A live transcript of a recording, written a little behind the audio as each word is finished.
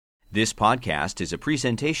This podcast is a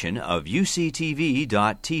presentation of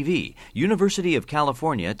UCTV.tv, University of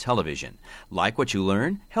California Television. Like what you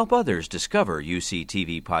learn? Help others discover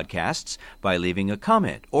UCTV podcasts by leaving a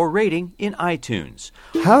comment or rating in iTunes.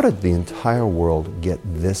 How did the entire world get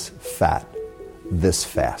this fat, this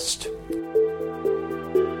fast?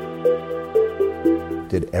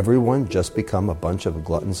 Did everyone just become a bunch of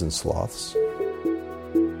gluttons and sloths?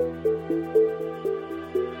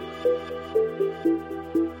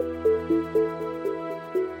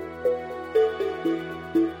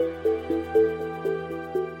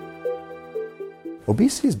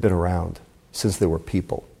 Obesity has been around since there were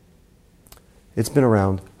people. It's been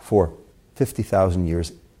around for 50,000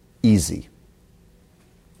 years, easy.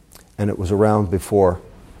 And it was around before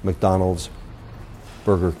McDonald's,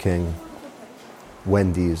 Burger King,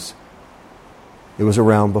 Wendy's. It was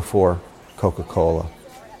around before Coca-Cola.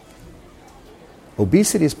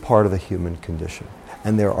 Obesity is part of the human condition,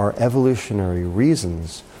 and there are evolutionary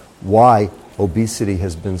reasons why obesity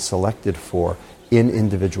has been selected for in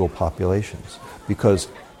individual populations, because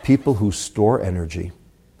people who store energy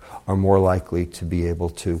are more likely to be able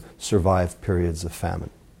to survive periods of famine.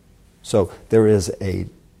 So there is a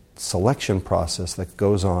selection process that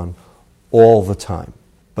goes on all the time.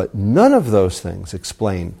 But none of those things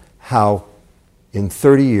explain how in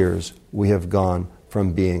 30 years we have gone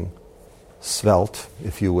from being svelte,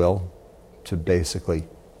 if you will, to basically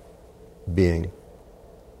being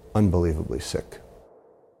unbelievably sick.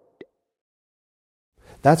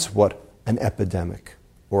 That's what an epidemic,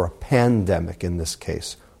 or a pandemic in this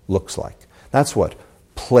case, looks like. That's what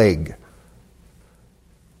plague,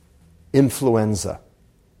 influenza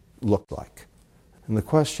looked like. And the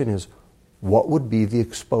question is, what would be the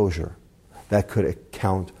exposure that could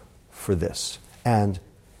account for this? And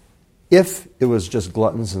if it was just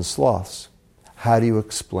gluttons and sloths, how do you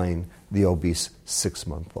explain the obese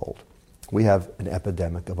 6-month-old? We have an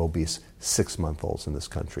epidemic of obese 6-month-olds in this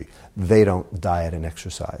country. They don't diet and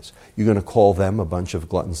exercise. You're going to call them a bunch of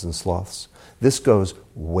gluttons and sloths? This goes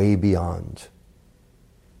way beyond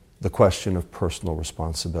the question of personal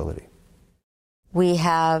responsibility. We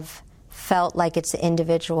have felt like it's the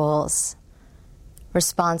individual's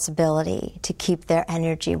responsibility to keep their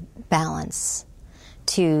energy balance,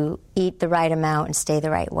 to eat the right amount and stay the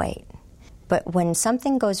right weight. But when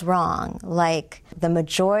something goes wrong, like the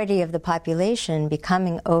majority of the population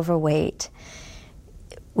becoming overweight,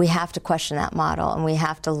 we have to question that model, and we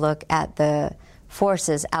have to look at the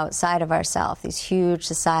forces outside of ourselves, these huge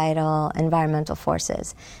societal, environmental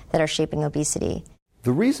forces that are shaping obesity.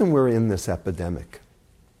 The reason we're in this epidemic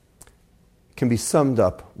can be summed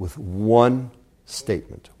up with one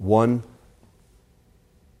statement, one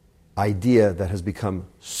idea that has become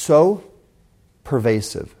so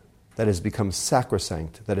pervasive, that has become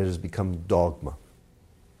sacrosanct, that it has become dogma.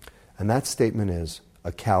 And that statement is,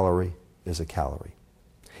 a calorie is a calorie.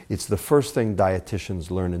 It's the first thing dietitians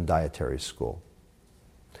learn in dietary school.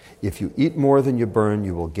 If you eat more than you burn,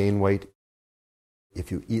 you will gain weight. If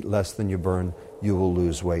you eat less than you burn, you will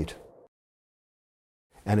lose weight.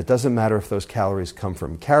 And it doesn't matter if those calories come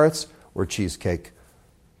from carrots or cheesecake.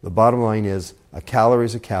 The bottom line is, a calorie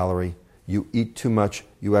is a calorie. You eat too much,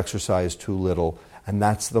 you exercise too little. And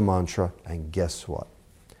that's the mantra, and guess what?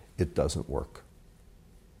 It doesn't work.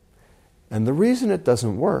 And the reason it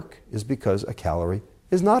doesn't work is because a calorie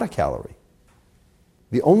is not a calorie.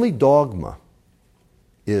 The only dogma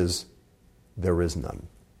is there is none.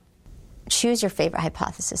 Choose your favorite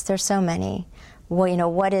hypothesis. There's so many.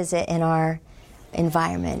 Well, what is it in our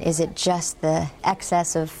environment? Is it just the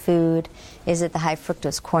excess of food? Is it the high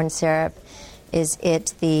fructose corn syrup? Is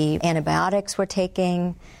it the antibiotics we're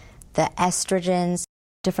taking? The estrogens,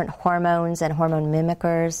 different hormones and hormone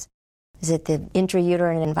mimickers? Is it the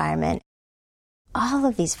intrauterine environment? All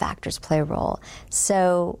of these factors play a role.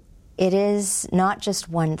 So it is not just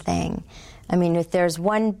one thing. I mean, if there's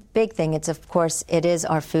one big thing, it's, of course, it is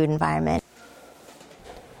our food environment.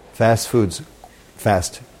 Fast foods,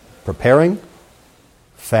 fast preparing,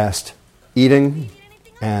 fast eating,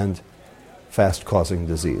 and fast causing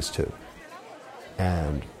disease too.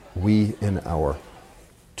 And we, in our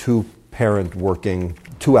 2-parent working,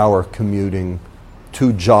 2-hour commuting,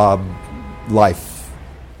 2-job life,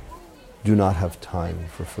 do not have time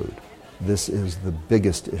for food. This is the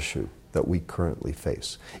biggest issue that we currently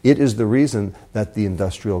face. It is the reason that the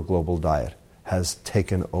industrial global diet has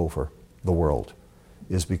taken over the world,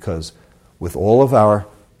 is because with all of our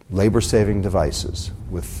labor-saving devices,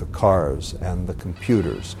 with the cars and the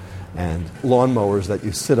computers and lawnmowers that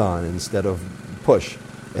you sit on instead of push,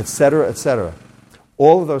 etc.,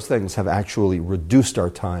 all of those things have actually reduced our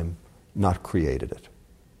time, not created it.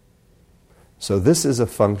 So this is a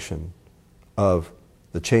function of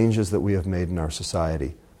the changes that we have made in our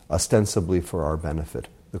society, ostensibly for our benefit.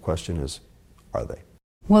 The question is, are they?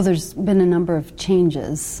 Well, there's been a number of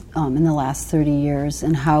changes in the last 30 years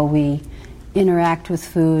in how we interact with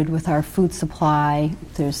food, with our food supply.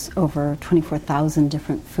 There's over 24,000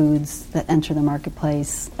 different foods that enter the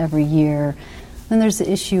marketplace every year. Then there's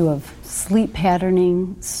the issue of sleep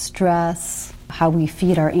patterning, stress, how we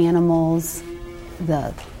feed our animals,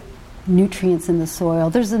 the nutrients in the soil.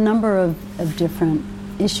 There's a number of different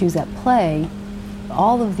issues at play.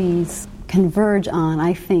 All of these converge on,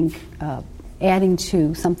 I think, adding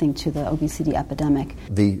to something to the obesity epidemic.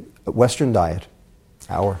 The Western diet,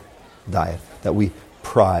 our diet, that we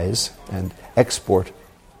prize and export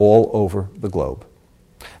all over the globe,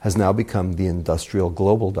 has now become the industrial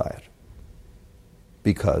global diet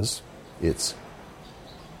because it's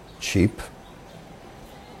cheap,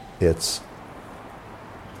 it's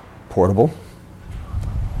portable,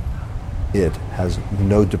 it has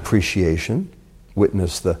no depreciation,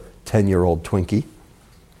 witness the 10-year-old Twinkie,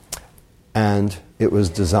 and it was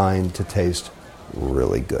designed to taste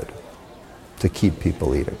really good, to keep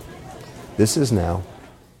people eating. This is now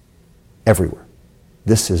everywhere.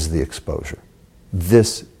 This is the exposure.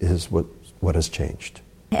 This is what has changed.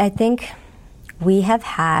 I think we have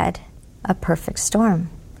had a perfect storm.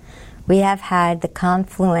 We have had the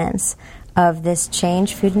confluence of this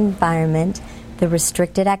changed food environment, the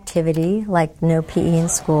restricted activity, like no PE in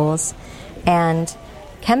schools, and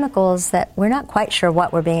chemicals that we're not quite sure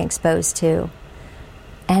what we're being exposed to.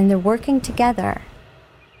 And they're working together.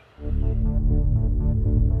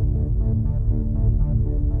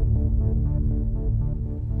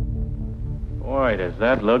 Boy, does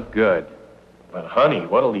that look good. But honey,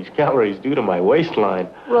 what'll these calories do to my waistline?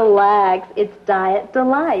 Relax, it's Diet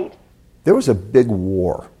Delight. There was a big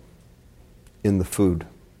war in the food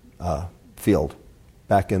field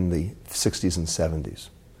back in the 60s and 70s.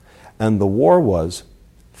 And the war was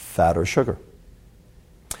fat or sugar.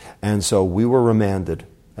 And so we were remanded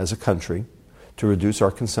as a country to reduce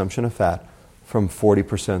our consumption of fat from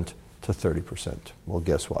 40% to 30%. Well,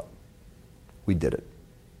 guess what? We did it.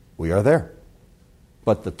 We are there.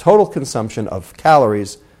 But the total consumption of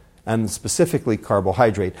calories, and specifically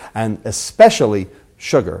carbohydrate, and especially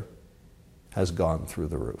sugar, has gone through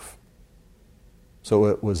the roof. So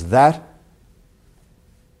it was that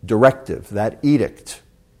directive, that edict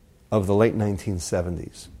of the late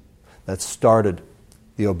 1970s that started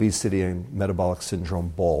the obesity and metabolic syndrome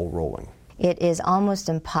ball rolling. It is almost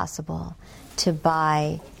impossible to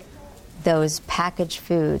buy those packaged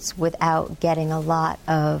foods without getting a lot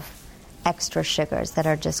of extra sugars that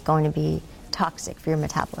are just going to be toxic for your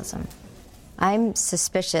metabolism. I'm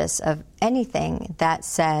suspicious of anything that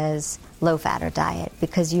says low-fat or diet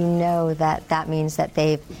because you know that that means that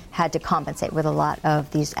they've had to compensate with a lot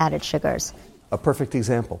of these added sugars. A perfect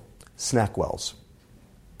example, SnackWells.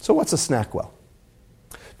 So what's a SnackWell?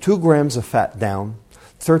 2 grams of fat down,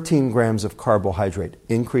 13 grams of carbohydrate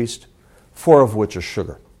increased, 4 of which are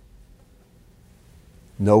sugar.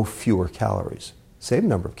 No fewer calories, same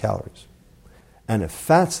number of calories. And if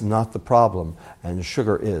fat's not the problem and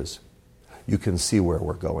sugar is, you can see where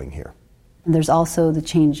we're going here. And there's also the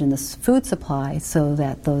change in the food supply so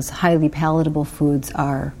that those highly palatable foods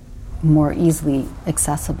are more easily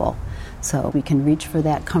accessible. So we can reach for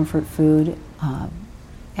that comfort food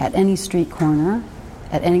at any street corner,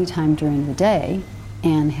 at any time during the day,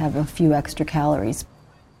 and have a few extra calories.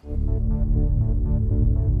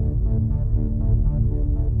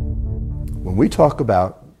 When we talk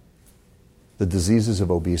about the diseases of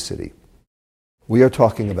obesity, we are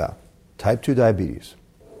talking about type 2 diabetes,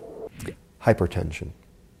 hypertension,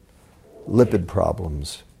 lipid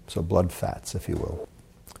problems, so blood fats, if you will,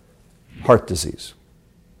 heart disease.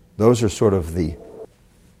 Those are sort of the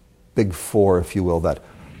big four, if you will, that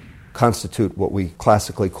constitute what we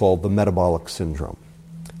classically call the metabolic syndrome.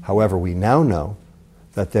 However, we now know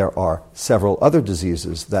that there are several other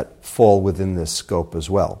diseases that fall within this scope as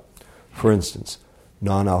well. For instance,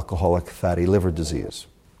 non-alcoholic fatty liver disease,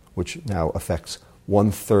 which now affects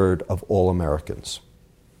 1/3 of all Americans.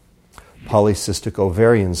 Polycystic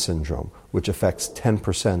ovarian syndrome, which affects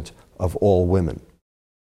 10% of all women.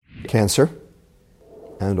 Cancer,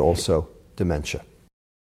 and also dementia.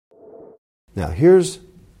 Now, here's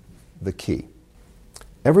the key.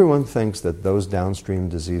 Everyone thinks that those downstream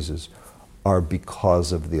diseases are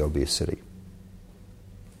because of the obesity.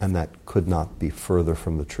 And that could not be further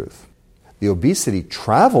from the truth. The obesity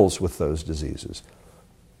travels with those diseases,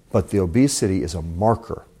 but the obesity is a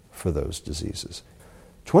marker for those diseases.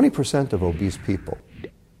 20% of obese people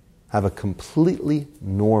have a completely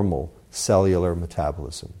normal cellular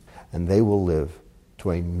metabolism, and they will live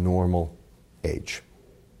to a normal age.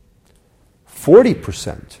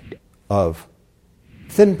 40% of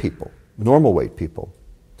thin people, normal weight people,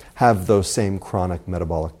 have those same chronic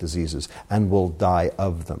metabolic diseases and will die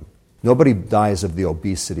of them. Nobody dies of the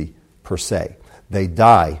obesity per se. They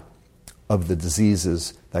die of the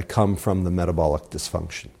diseases that come from the metabolic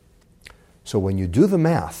dysfunction. So when you do the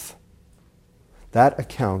math, that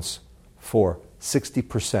accounts for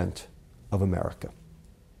 60% of America.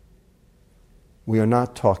 We are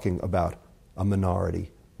not talking about a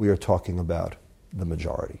minority. We are talking about the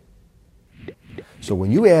majority. So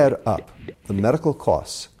when you add up the medical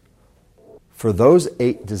costs for those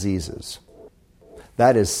 8 diseases,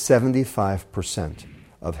 that is 75%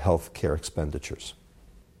 of health care expenditures.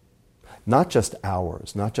 Not just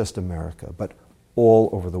ours, not just America, but all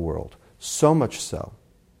over the world. So much so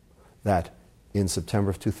that in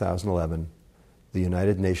September of 2011, the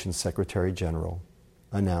United Nations Secretary General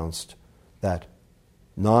announced that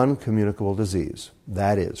non-communicable disease,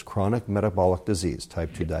 that is, chronic metabolic disease,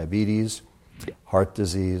 type 2 diabetes, heart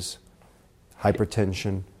disease,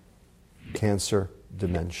 hypertension, cancer,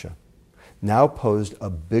 dementia, now posed a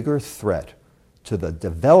bigger threat to the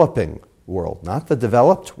developing world, not the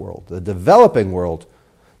developed world, the developing world,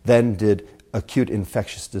 than did acute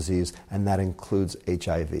infectious disease, and that includes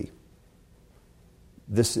HIV.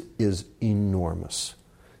 This is enormous.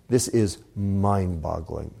 This is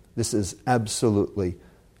mind-boggling. This is absolutely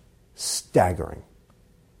staggering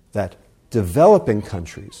that developing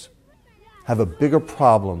countries have a bigger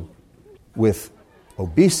problem with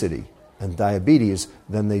obesity and diabetes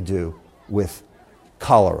than they do with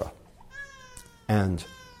cholera and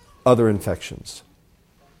other infections.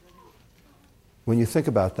 When you think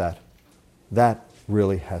about that, that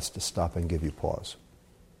really has to stop and give you pause.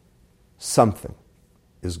 Something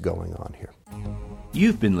is going on here.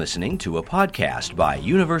 You've been listening to a podcast by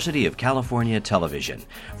University of California Television.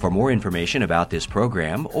 For more information about this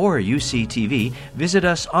program or UCTV, visit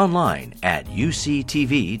us online at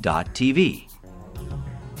uctv.tv.